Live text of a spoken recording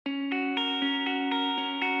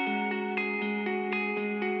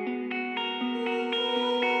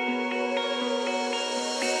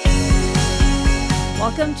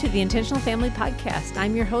welcome to the Intentional Family Podcast.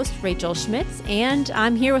 I'm your host, Rachel Schmitz, and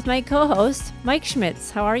I'm here with my co-host, Mike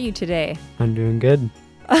Schmitz. How are you today? I'm doing good.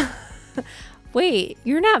 Wait,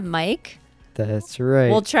 you're not Mike? That's right.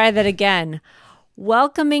 We'll try that again.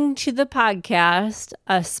 Welcoming to the podcast,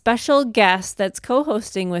 a special guest that's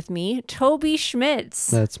co-hosting with me, Toby Schmitz.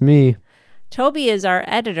 That's me. Toby is our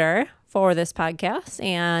editor for this podcast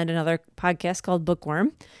and another podcast called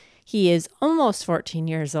Bookworm. He is almost 14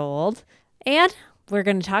 years old, and we're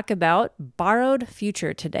going to talk about Borrowed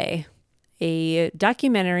Future today, a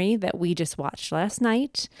documentary that we just watched last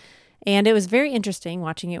night, and it was very interesting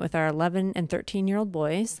watching it with our 11 and 13-year-old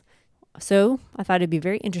boys. So I thought it'd be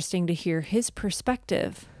very interesting to hear his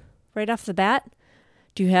perspective. Right off the bat,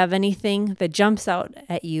 do you have anything that jumps out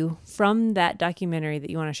at you from that documentary that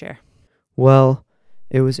you want to share? Well,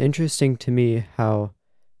 it was interesting to me how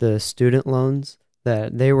the student loans,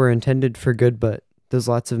 that they were intended for good, but there's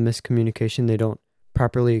lots of miscommunication. They don't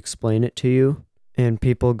properly explain it to you, and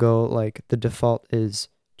people go like the default is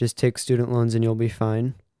just take student loans and you'll be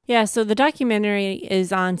fine. Yeah, so the documentary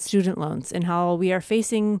is on student loans and how we are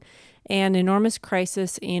facing an enormous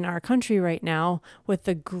crisis in our country right now with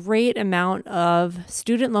the great amount of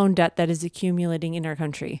student loan debt that is accumulating in our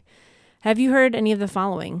country. Have you heard any of the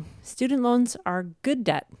following? Student loans are good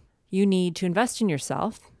debt. You need to invest in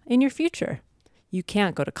yourself, in your future. You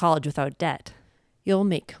can't go to college without debt. You'll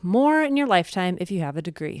make more in your lifetime if you have a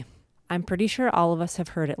degree. I'm pretty sure all of us have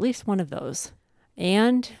heard at least one of those.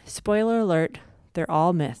 And, spoiler alert, they're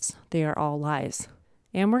all myths. They are all lies.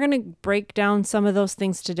 And we're going to break down some of those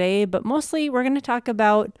things today, but mostly we're going to talk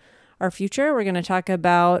about our future. We're going to talk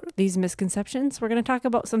about these misconceptions. We're going to talk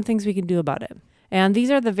about some things we can do about it. And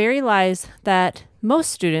these are the very lies that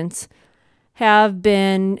most students have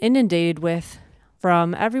been inundated with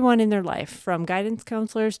from everyone in their life, from guidance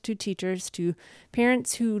counselors to teachers to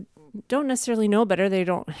parents who don't necessarily know better. They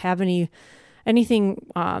don't have anything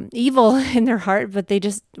evil in their heart, but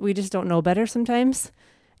we just don't know better sometimes.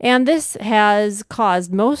 And this has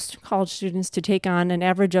caused most college students to take on an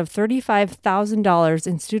average of $35,000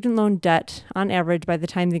 in student loan debt on average by the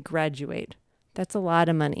time they graduate. That's a lot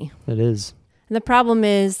of money. It is. And the problem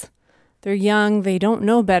is they're young, they don't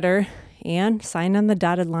know better, and sign on the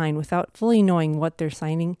dotted line without fully knowing what they're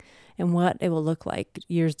signing and what it will look like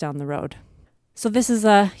years down the road. So this is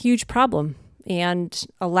a huge problem, and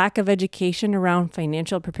a lack of education around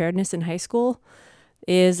financial preparedness in high school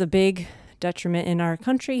is a big detriment in our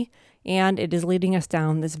country, and it is leading us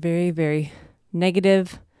down this very, very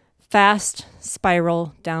negative, fast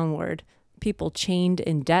spiral downward. People chained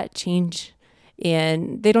in debt,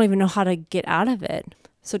 they don't even know how to get out of it.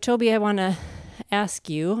 So Toby, I want to ask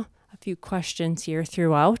you a few questions here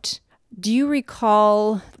throughout. Do you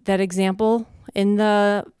recall that example in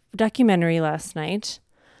the documentary last night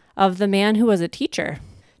of the man who was a teacher?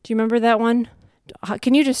 Do you remember that one?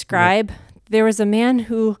 Can you describe? There was a man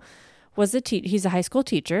who was he's a high school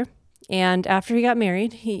teacher, and after he got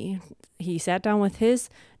married, he sat down with his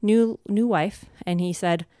new wife, and he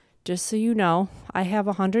said, "Just so you know, I have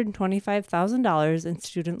 $125,000 in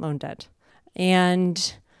student loan debt."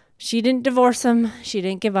 And she didn't divorce him. She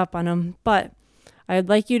didn't give up on him. But I'd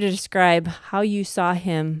like you to describe how you saw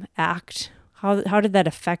him act. How did that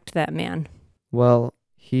affect that man? Well,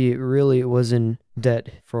 he really was in debt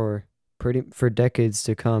for decades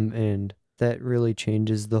to come, and that really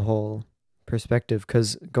changes the whole perspective,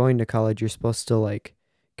 because going to college, you're supposed to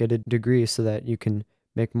get a degree so that you can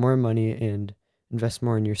make more money and invest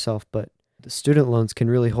more in yourself. But the student loans can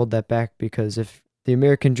really hold that back, because if the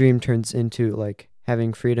American dream turns into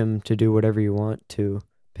having freedom to do whatever you want to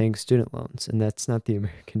paying student loans, and that's not the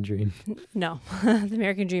American dream. No, the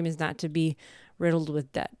American dream is not to be riddled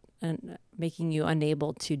with debt and making you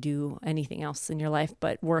unable to do anything else in your life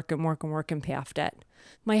but work and work and work and pay off debt.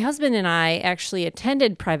 My husband and I actually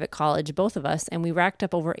attended private college, both of us, and we racked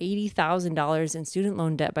up over $80,000 in student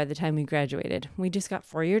loan debt by the time we graduated. We just got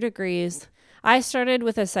 4-year degrees. I started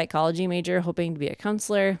with a psychology major, hoping to be a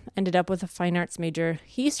counselor, ended up with a fine arts major.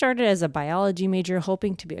 He started as a biology major,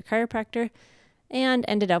 hoping to be a chiropractor, and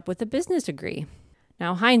ended up with a business degree.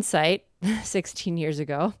 Now, hindsight, 16 years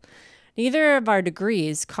ago, neither of our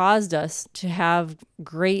degrees caused us to have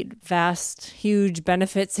great, vast, huge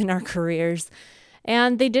benefits in our careers,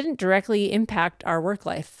 and they didn't directly impact our work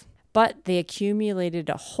life, but they accumulated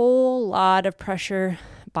a whole lot of pressure,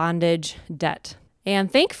 bondage, debt.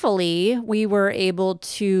 And thankfully, we were able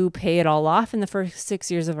to pay it all off in the first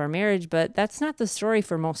 6 years of our marriage, but that's not the story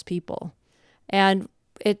for most people. And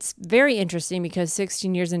it's very interesting because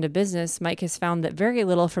 16 years into business, Mike has found that very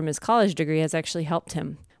little from his college degree has actually helped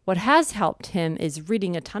him. What has helped him is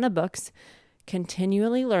reading a ton of books,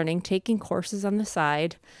 continually learning, taking courses on the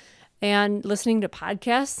side, and listening to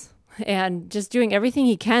podcasts and just doing everything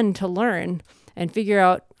he can to learn and figure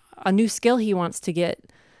out a new skill he wants to get,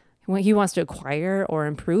 what he wants to acquire or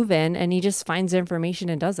improve in, and he just finds information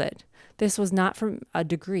and does it. This was not from a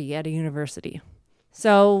degree at a university.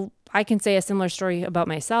 So I can say a similar story about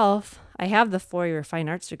myself. I have the 4-year fine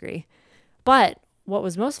arts degree, but what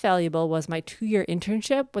was most valuable was my 2-year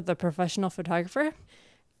internship with a professional photographer.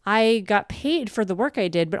 I got paid for the work I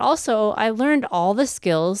did, but also I learned all the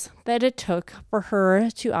skills that it took for her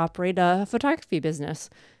to operate a photography business.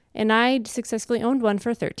 And I successfully owned one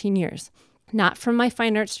for 13 years, not from my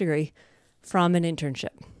fine arts degree, from an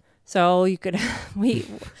internship. So you could,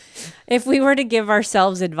 if we were to give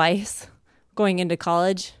ourselves advice going into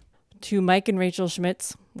college to Mike and Rachel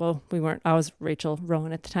Schmitz, well, we weren't, I was Rachel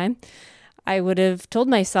Rowan at the time, I would have told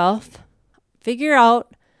myself, figure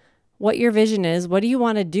out what your vision is. What do you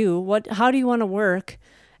want to do? How do you want to work?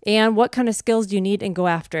 And what kind of skills do you need, and go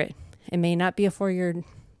after it? It may not be a 4-year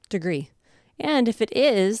degree. And if it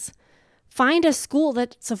is, find a school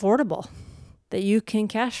that's affordable, that you can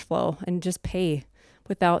cash flow and just pay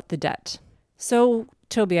without the debt. So,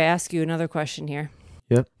 Toby, I ask you another question here.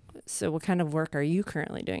 Yep. So what kind of work are you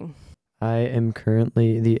currently doing? I am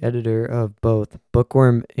currently the editor of both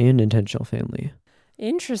Bookworm and Intentional Family.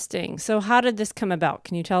 Interesting. So how did this come about?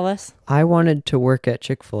 Can you tell us? I wanted to work at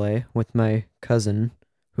Chick-fil-A with my cousin,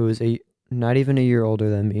 who is not even a year older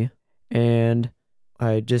than me. And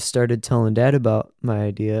I just started telling Dad about my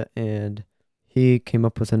idea, and he came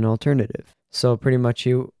up with an alternative. So pretty much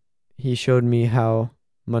he showed me how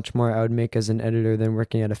much more I would make as an editor than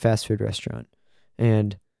working at a fast food restaurant.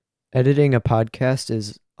 And editing a podcast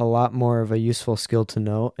is a lot more of a useful skill to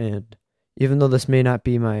know. And even though this may not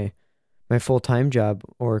be my full-time job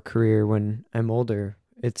or career when I'm older,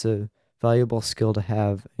 it's a valuable skill to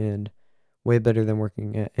have and way better than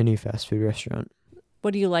working at any fast food restaurant.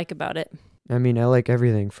 What do you like about it? I mean, I like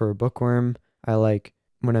everything. For a Bookworm, I like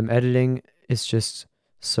when I'm editing, it's just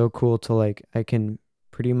so cool to I can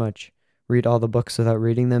pretty much read all the books without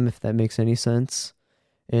reading them, if that makes any sense.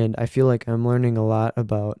 And I feel like I'm learning a lot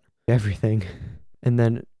about everything. And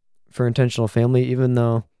then for Intentional Family, even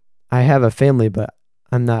though I have a family, but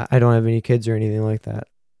I don't have any kids or anything like that,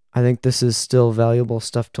 I think this is still valuable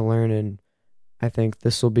stuff to learn, and I think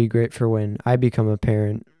this will be great for when I become a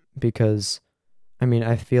parent, because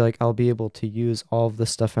I feel like I'll be able to use all of the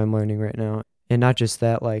stuff I'm learning right now. And not just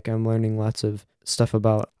that, I'm learning lots of stuff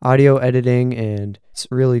about audio editing, and it's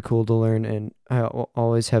really cool to learn, and I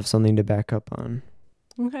always have something to back up on.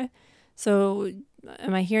 Okay. So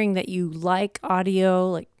am I hearing that you like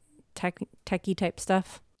audio, techie type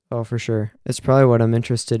stuff? Oh, for sure. It's probably what I'm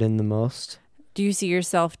interested in the most. Do you see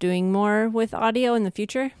yourself doing more with audio in the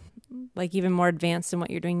future? Even more advanced than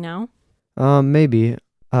what you're doing now? Maybe.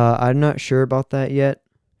 I'm not sure about that yet.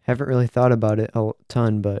 Haven't really thought about it a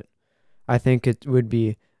ton, but I think it would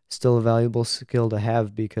be still a valuable skill to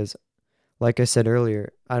have, because like I said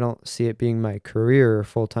earlier, I don't see it being my career or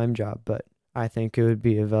full-time job, but I think it would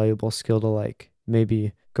be a valuable skill to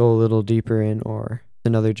maybe go a little deeper in, or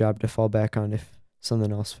another job to fall back on if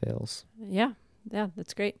something else fails. Yeah,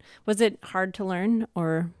 that's great. Was it hard to learn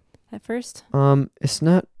or at first? It's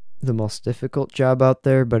not the most difficult job out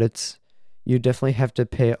there, but you definitely have to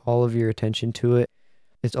pay all of your attention to it.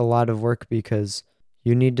 It's a lot of work because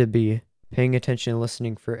you need to be paying attention and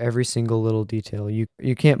listening for every single little detail.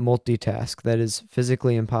 You can't multitask. That is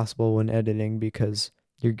physically impossible when editing, because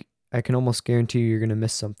I can almost guarantee you're going to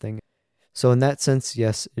miss something. So in that sense,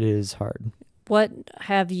 yes, it is hard. What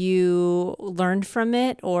have you learned from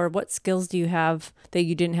it, or what skills do you have that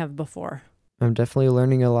you didn't have before? I'm definitely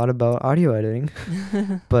learning a lot about audio editing,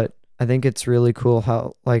 but I think it's really cool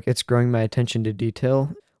how it's growing my attention to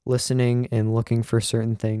detail, listening and looking for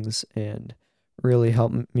certain things, and really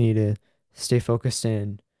help me to stay focused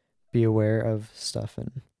and be aware of stuff.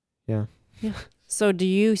 And yeah. So do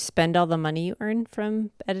you spend all the money you earn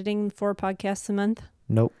from editing 4 podcasts a month?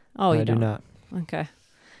 Nope. Oh, you I don't? do not. Okay.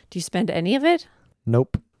 Do you spend any of it?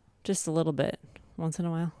 Nope. Just a little bit, once in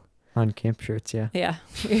a while. On camp shirts, yeah. Yeah.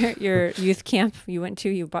 Your youth camp you went to,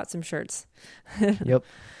 you bought some shirts. Yep.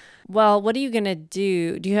 Well, what are you going to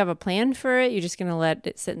do? Do you have a plan for it? You're just going to let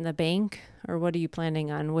it sit in the bank? Or what are you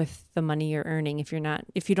planning on with the money you're earning if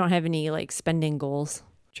you don't have any spending goals?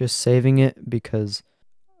 Just saving it, because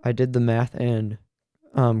I did the math and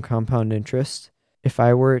compound interest. If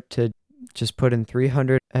I were to just put in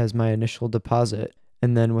 $300 as my initial deposit,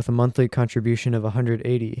 and then with a monthly contribution of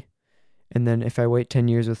 $180, and then if I wait 10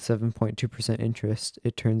 years with 7.2% interest,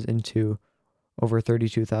 it turns into over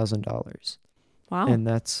 $32,000. Wow. And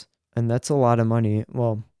that's a lot of money.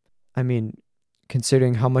 Well,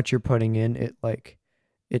 considering how much you're putting in, it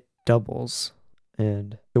doubles,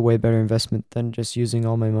 and a way better investment than just using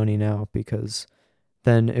all my money now, because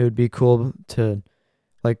then it would be cool to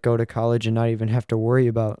like go to college and not even have to worry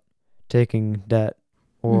about taking debt.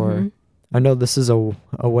 Or I know this is a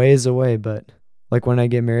ways away, but like when I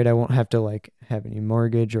get married, I won't have to like have any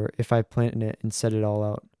mortgage, or if I plan it and set it all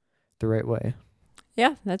out the right way.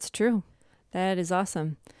 Yeah, that's true. That is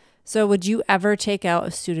awesome. So would you ever take out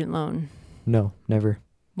a student loan? No, never.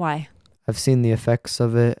 Why? I've seen the effects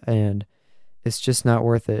of it, and it's just not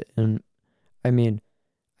worth it. And I mean,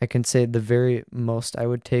 I can say the very most I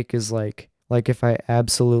would take is like if I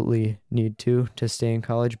absolutely need to stay in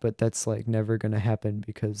college, but that's like never going to happen,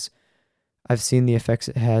 because I've seen the effects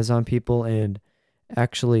it has on people, and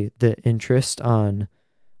actually the interest on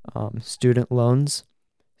student loans.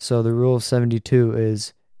 So the rule of 72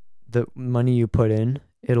 is the money you put in,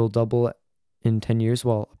 it'll double in 10 years.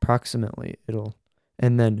 Well, approximately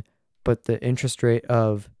but the interest rate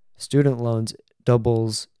of student loans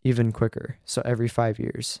doubles even quicker. So every 5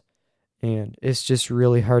 years. And it's just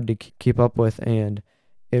really hard to keep up with, and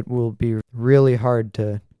it will be really hard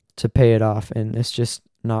to pay it off, and it's just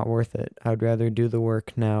not worth it. I'd rather do the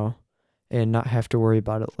work now and not have to worry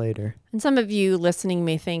about it later. And some of you listening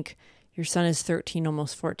may think, your son is 13,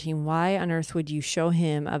 almost 14. Why on earth would you show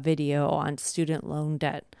him a video on student loan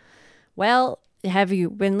debt? Well, have you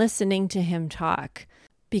been listening to him talk?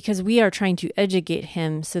 Because we are trying to educate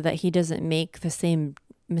him so that he doesn't make the same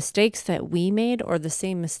mistakes that we made, or the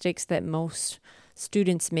same mistakes that most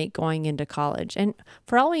students make going into college. And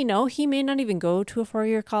for all we know, he may not even go to a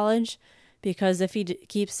 4-year college, because if he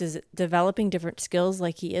keeps developing different skills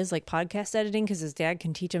like he is, like podcast editing, because his dad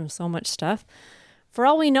can teach him so much stuff, for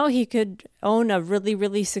all we know, he could own a really,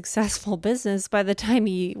 really successful business by the time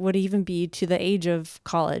he would even be to the age of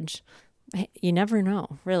college. You never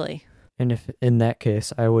know, really. And if in that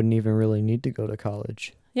case, I wouldn't even really need to go to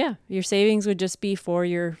college. Yeah, your savings would just be for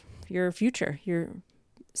your future.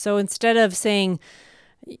 So instead of saying,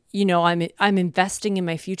 I'm investing in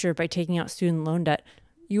my future by taking out student loan debt,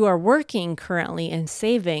 you are working currently and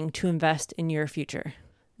saving to invest in your future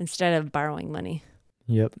instead of borrowing money.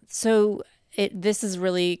 Yep. So this is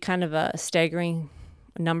really kind of a staggering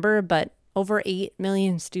number, but over 8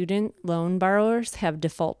 million student loan borrowers have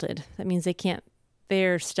defaulted. That means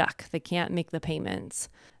they're stuck. They can't make the payments.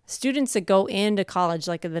 Students that go into college,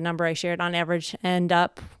 like the number I shared, on average end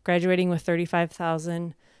up graduating with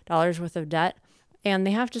 $35,000 worth of debt, and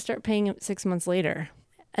they have to start paying it 6 months later.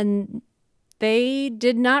 And they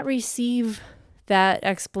did not receive that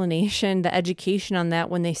explanation, the education on that,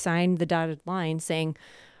 when they signed the dotted line saying,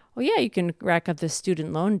 oh yeah, you can rack up this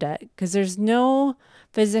student loan debt, because there's no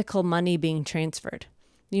physical money being transferred.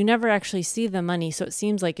 You never actually see the money, so it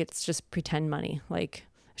seems like it's just pretend money. Like,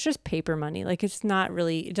 it's just paper money. Like, it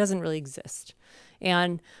doesn't really exist.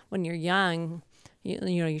 And when you're young,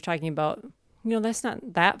 you're talking about, that's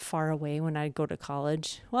not that far away when I go to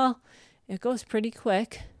college. Well, it goes pretty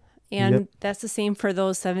quick. And That's the same for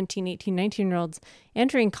those 17, 18, 19-year-olds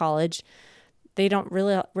entering college. They don't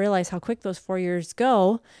really realize how quick those 4 years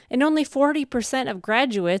go. And only 40% of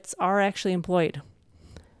graduates are actually employed.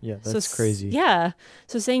 Yeah, that's crazy. Yeah.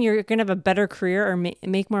 So saying you're going to have a better career or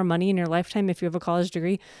make more money in your lifetime if you have a college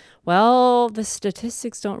degree, well, the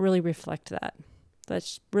statistics don't really reflect that.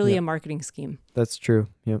 That's really a marketing scheme. That's true.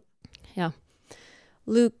 Yep. Yeah.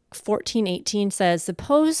 Luke 14:18 says,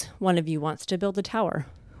 suppose one of you wants to build a tower.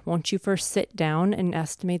 Won't you first sit down and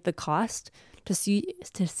estimate the cost to see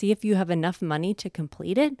if you have enough money to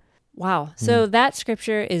complete it? Wow. So that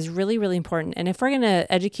scripture is really, really important. And if we're going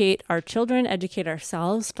to educate our children, educate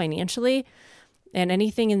ourselves financially, and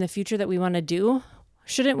anything in the future that we want to do,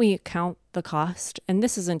 shouldn't we count the cost? And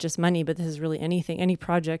this isn't just money, but this is really anything, any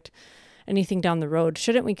project, anything down the road.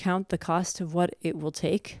 Shouldn't we count the cost of what it will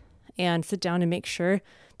take and sit down and make sure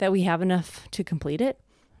that we have enough to complete it?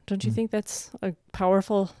 Don't you think that's a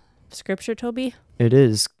powerful scripture, Toby? It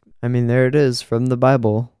is. I mean, there it is from the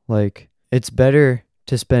Bible. Like, it's better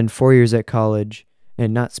to spend 4 years at college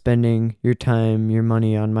and not spending your time, your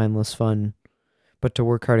money on mindless fun, but to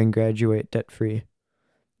work hard and graduate debt-free.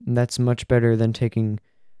 And that's much better than taking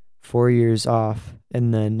 4 years off,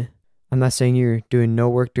 and then, I'm not saying you're doing no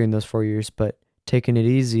work during those 4 years, but taking it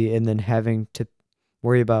easy and then having to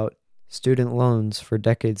worry about student loans for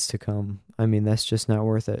decades to come. I mean, that's just not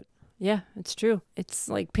worth it. Yeah, it's true. It's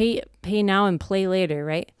like pay now and play later,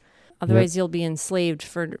 right? Otherwise, you'll be enslaved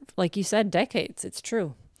for, like you said, decades. It's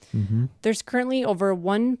true. Mm-hmm. There's currently over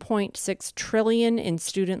 1.6 trillion in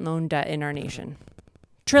student loan debt in our nation.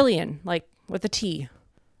 Trillion, like with a T.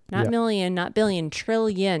 Not million, not billion,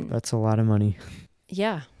 trillion. That's a lot of money.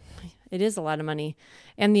 Yeah. It is a lot of money.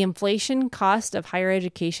 And the inflation cost of higher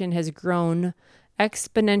education has grown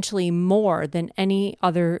exponentially more than any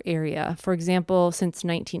other area. For example, since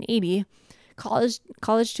 1980,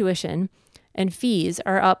 college tuition and fees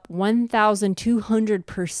are up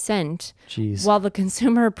 1,200%, Jeez. while the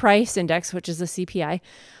Consumer Price Index, which is the CPI,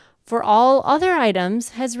 for all other items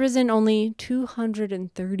has risen only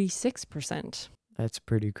 236%. That's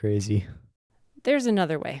pretty crazy. There's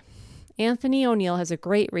another way. Anthony O'Neill has a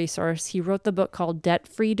great resource. He wrote the book called Debt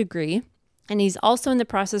Free Degree, and he's also in the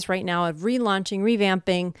process right now of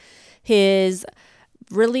revamping his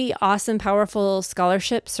really awesome, powerful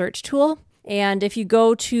scholarship search tool. And if you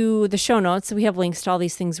go to the show notes, we have links to all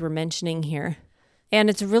these things we're mentioning here. And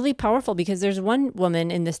it's really powerful because there's one woman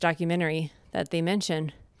in this documentary that they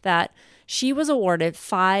mention that she was awarded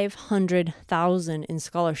 $500,000 in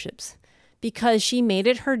scholarships because she made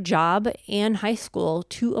it her job in high school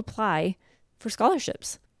to apply for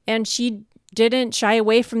scholarships. And she didn't shy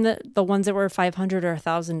away from the ones that were $500 or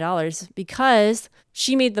 $1,000 because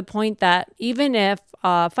she made the point that even if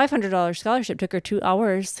a $500 scholarship took her 2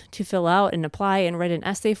 hours to fill out and apply and write an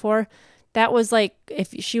essay for, that was like,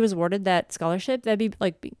 if she was awarded that scholarship, that'd be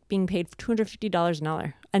like being paid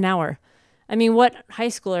 $250 an hour. I mean, what high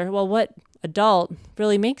schooler, what adult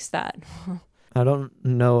really makes that? I don't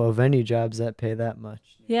know of any jobs that pay that much.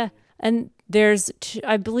 Yeah. And there's,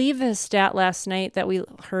 I believe the stat last night that we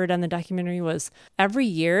heard on the documentary was every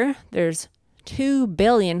year there's $2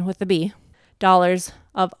 billion with a B dollars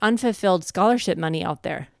of unfulfilled scholarship money out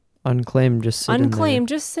there. Unclaimed, just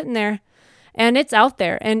sitting there. And it's out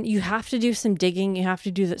there. And you have to do some digging. You have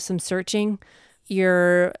to do some searching.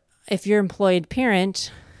 If you're employed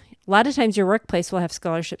parent, a lot of times your workplace will have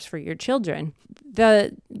scholarships for your children.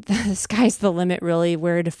 The sky's the limit, really,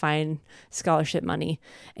 where to find scholarship money.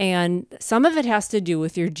 And some of it has to do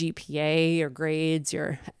with your GPA, your grades,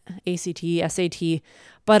 your ACT, SAT,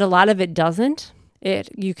 but a lot of it doesn't.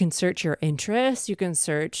 You can search your interests, you can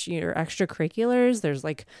search your extracurriculars.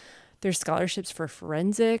 There's scholarships for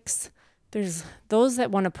forensics. There's those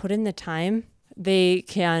that want to put in the time, they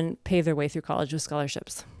can pay their way through college with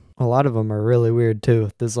scholarships. A lot of them are really weird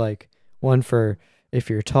too. There's like one for if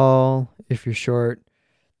you're tall, if you're short.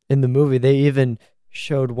 In the movie, they even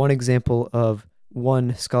showed one example of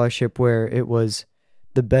one scholarship where it was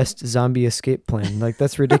the best zombie escape plan. Like,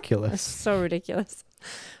 that's ridiculous. That's so ridiculous.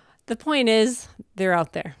 The point is, they're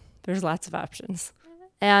out there. There's lots of options.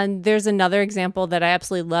 And there's another example that I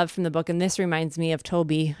absolutely love from the book, and this reminds me of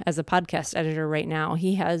Toby as a podcast editor right now.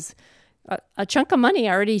 He has a chunk of money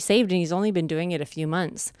already saved, and he's only been doing it a few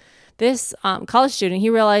months. This college student, he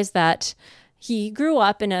realized that he grew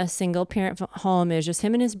up in a single parent home. It was just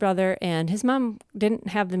him and his brother, and his mom didn't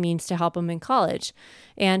have the means to help him in college.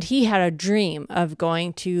 And he had a dream of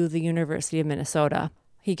going to the University of Minnesota.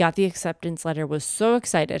 He got the acceptance letter, was so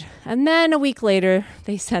excited. And then a week later,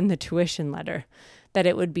 they send the tuition letter that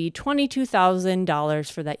it would be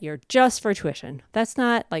 $22,000 for that year just for tuition. That's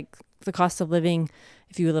not like the cost of living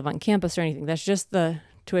if you live on campus or anything. That's just the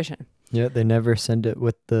tuition. Yeah, they never send it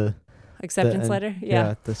with the acceptance letter.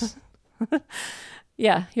 Yeah. This.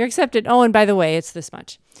 Yeah, you're accepted. Oh, and by the way, it's this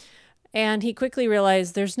much. And he quickly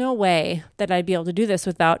realized there's no way that I'd be able to do this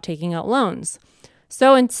without taking out loans.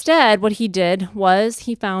 So instead, what he did was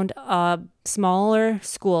he found a smaller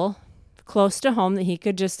school close to home that he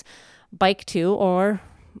could just bike to, or,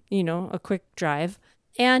 a quick drive.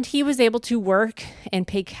 And he was able to work and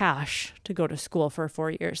pay cash to go to school for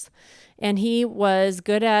 4 years. And he was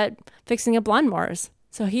good at fixing up lawnmowers.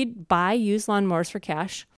 So he'd buy used lawnmowers for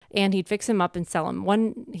cash, and he'd fix them up and sell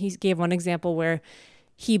them. He gave one example where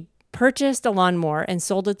he purchased a lawnmower and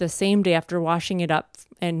sold it the same day after washing it up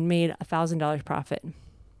and made $1,000 profit.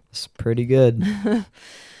 It's pretty good.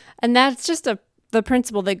 And that's just the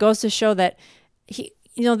principle that goes to show that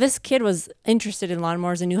this kid was interested in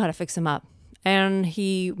lawnmowers and knew how to fix them up, and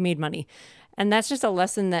he made money. And that's just a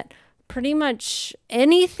lesson that pretty much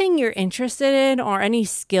anything you're interested in or any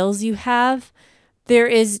skills you have, there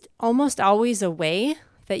is almost always a way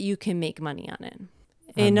that you can make money on it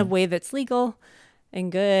in a way that's legal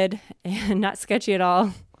and good and not sketchy at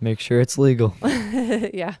all. Make sure it's legal.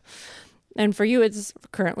 Yeah. And for you, it's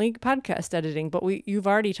currently podcast editing, but you've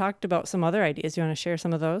already talked about some other ideas. You want to share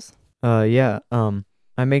some of those? Yeah.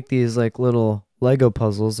 I make these like little Lego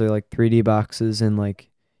puzzles. They're like 3D boxes, and like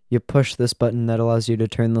you push this button that allows you to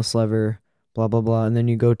turn this lever, blah, blah, blah. And then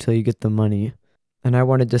you go till you get the money. And I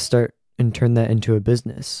wanted to start and turn that into a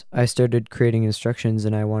business. I started creating instructions,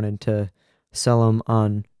 and I wanted to sell them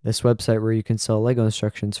on this website where you can sell Lego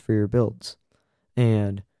instructions for your builds.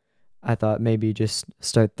 And I thought maybe just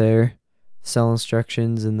start there, sell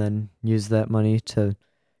instructions, and then use that money to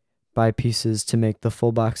buy pieces to make the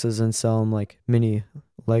full boxes and sell them like mini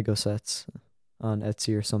Lego sets on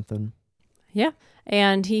Etsy or something. Yeah.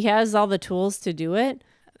 And he has all the tools to do it.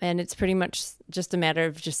 And it's pretty much just a matter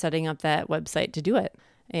of just setting up that website to do it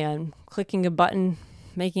and clicking a button,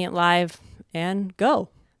 making it live, and go.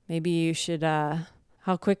 Maybe you should,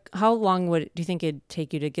 how long do you think it'd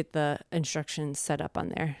take you to get the instructions set up on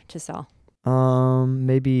there to sell?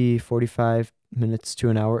 Maybe 45 minutes to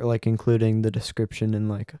an hour, like including the description and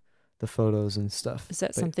like the photos and stuff. Is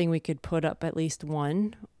that something we could put up at least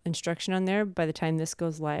one instruction on there by the time this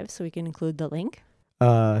goes live so we can include the link?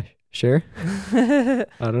 Sure. I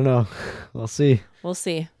don't know. We'll see. We'll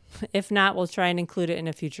see. If not, we'll try and include it in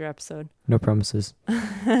a future episode. No promises.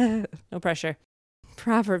 No pressure.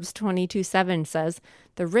 Proverbs 22:7 says,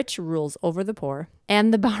 "The rich rules over the poor,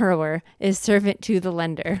 and the borrower is servant to the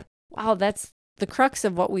lender." Wow, that's the crux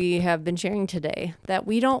of what we have been sharing today, that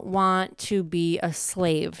we don't want to be a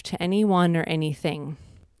slave to anyone or anything,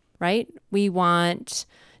 right? We want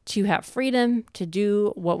to have freedom to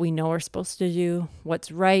do what we know we're supposed to do,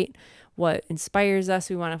 what's right, what inspires us.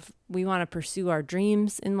 We want to pursue our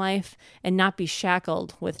dreams in life and not be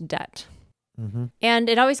shackled with debt. Mm-hmm. And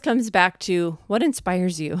it always comes back to what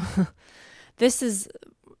inspires you. This is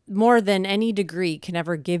more than any degree can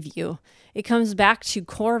ever give you. It comes back to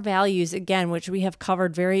core values, again, which we have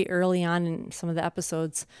covered very early on in some of the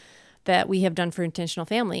episodes that we have done for Intentional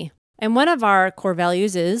Family. And one of our core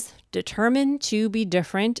values is determine to be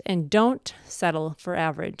different and don't settle for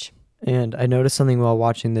average. And I noticed something while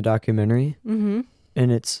watching the documentary, Mm-hmm.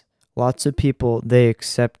 and it's lots of people, they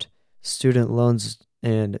accept student loans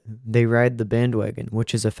and they ride the bandwagon,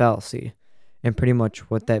 which is a fallacy. And pretty much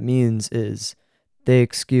what that means is they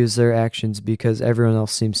excuse their actions because everyone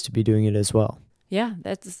else seems to be doing it as well. Yeah,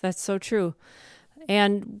 that's so true.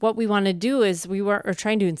 And what we want to do is are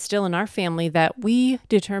trying to instill in our family that we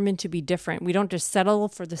determine to be different. We don't just settle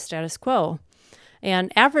for the status quo.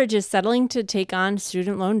 And average is settling to take on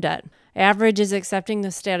student loan debt. Average is accepting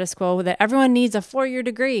the status quo that everyone needs a 4-year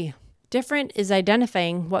degree. Different is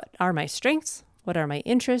identifying what are my strengths, what are my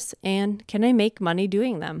interests, and can I make money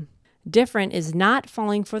doing them? Different is not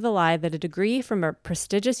falling for the lie that a degree from a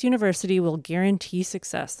prestigious university will guarantee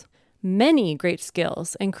success. Many great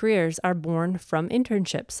skills and careers are born from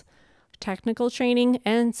internships, technical training,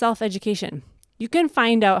 and self-education. You can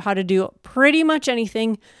find out how to do pretty much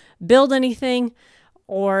anything, build anything,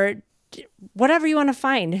 or whatever you want to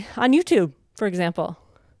find on YouTube, for example.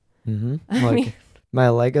 Mm-hmm. Like my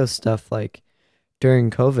Lego stuff, like during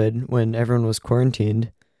COVID when everyone was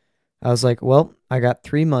quarantined, I was like, well, I got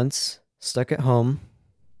 3 months stuck at home.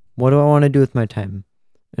 What do I want to do with my time?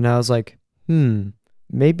 And I was like,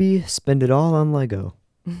 maybe spend it all on Lego.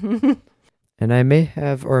 And I may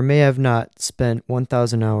have or may have not spent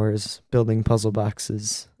 1,000 hours building puzzle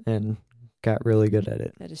boxes and got really good at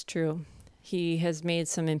it. That is true. He has made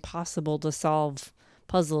some impossible to solve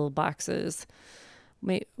puzzle boxes.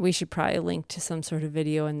 We should probably link to some sort of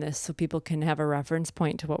video in this so people can have a reference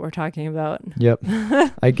point to what we're talking about. Yep.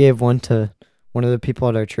 I gave one to one of the people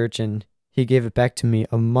at our church, and he gave it back to me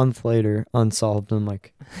a month later, unsolved. I'm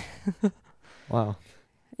like, wow.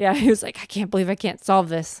 Yeah, he was like, I can't believe I can't solve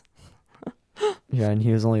this. Yeah, and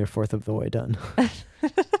he was only a fourth of the way done.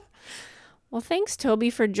 Well, thanks, Toby,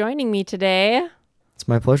 for joining me today. It's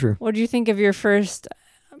my pleasure. What do you think of your first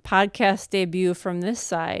podcast debut from this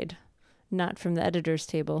side, not from the editor's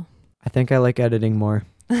table? I think I like editing more.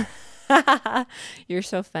 You're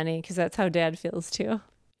so funny because that's how Dad feels too.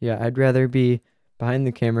 Yeah, I'd rather be behind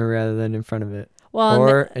the camera rather than in front of it. Well,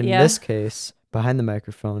 or in this case, behind the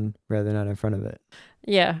microphone rather than in front of it.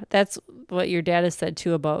 Yeah, that's what your dad has said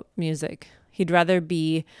too about music. He'd rather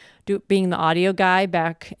be being the audio guy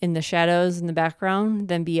back in the shadows in the background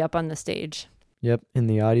than be up on the stage. Yep, in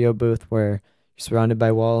the audio booth where you're surrounded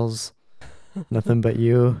by walls, nothing but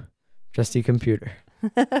you, trusty computer.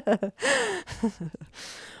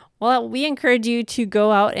 Well, we encourage you to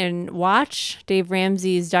go out and watch Dave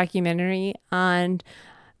Ramsey's documentary on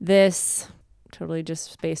this, totally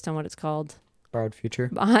just based on what it's called. Borrowed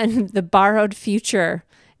Future. On the borrowed future.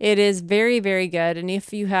 It is very, very good. And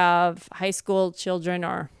if you have high school children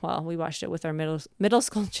we watched it with our middle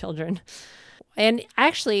school children. And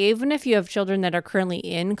actually, even if you have children that are currently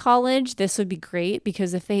in college, this would be great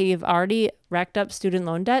because if they've already racked up student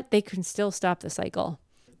loan debt, they can still stop the cycle.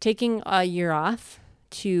 Taking a year off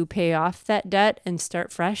to pay off that debt and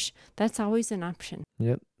start fresh, that's always an option.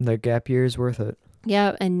 Yep, the gap year is worth it.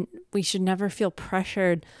 Yeah, and we should never feel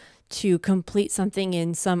pressured to complete something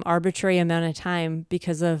in some arbitrary amount of time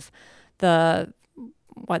because of the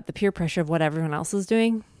peer pressure of what everyone else is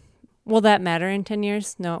doing. Will that matter in 10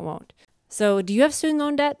 years? No, it won't. So do you have student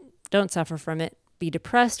loan debt? Don't suffer from it. Be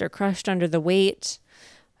depressed or crushed under the weight.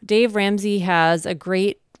 Dave Ramsey has a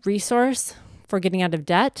great resource for getting out of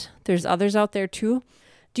debt. There's others out there too.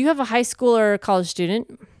 Do you have a high school or college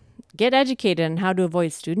student? Get educated on how to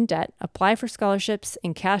avoid student debt. Apply for scholarships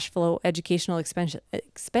and cash flow educational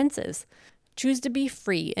expenses. Choose to be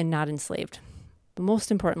free and not enslaved. But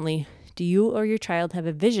most importantly, do you or your child have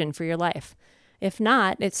a vision for your life? If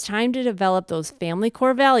not, it's time to develop those family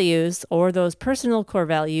core values or those personal core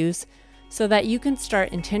values so that you can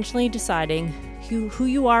start intentionally deciding who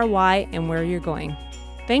you are, why, and where you're going.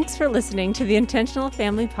 Thanks for listening to the Intentional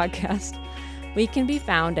Family Podcast. We can be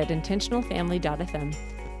found at intentionalfamily.fm.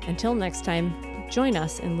 Until next time, join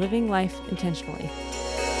us in living life intentionally.